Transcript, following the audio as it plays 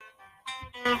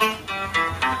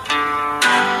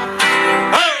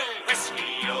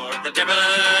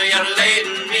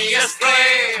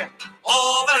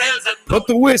Put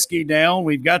the whiskey down.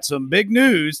 We've got some big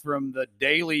news from the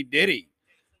Daily Ditty.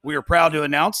 We are proud to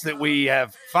announce that we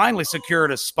have finally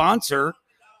secured a sponsor,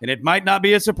 and it might not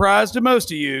be a surprise to most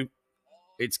of you.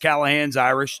 It's Callahan's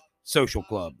Irish Social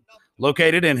Club,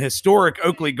 located in historic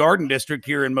Oakley Garden District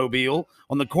here in Mobile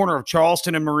on the corner of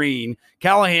Charleston and Marine.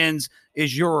 Callahan's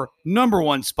is your number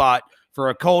one spot for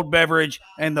a cold beverage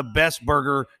and the best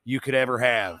burger you could ever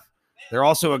have. They're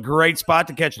also a great spot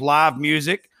to catch live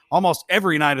music almost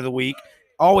every night of the week.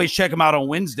 Always check them out on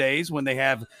Wednesdays when they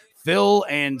have Phil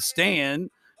and Stan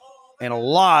and a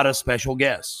lot of special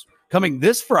guests. Coming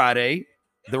this Friday,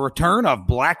 the return of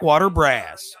Blackwater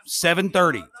Brass,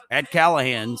 7:30 at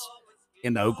Callahan's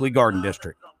in the Oakley Garden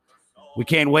District. We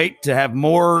can't wait to have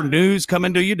more news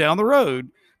coming to you down the road,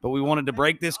 but we wanted to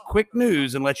break this quick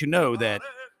news and let you know that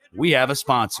we have a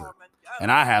sponsor,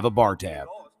 and I have a bar tab.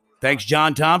 Thanks,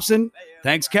 John Thompson.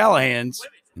 Thanks, Callahan's.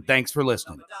 And thanks for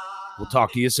listening. We'll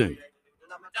talk to you soon.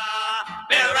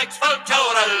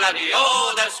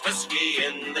 There's whiskey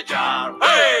in the jar. Hey!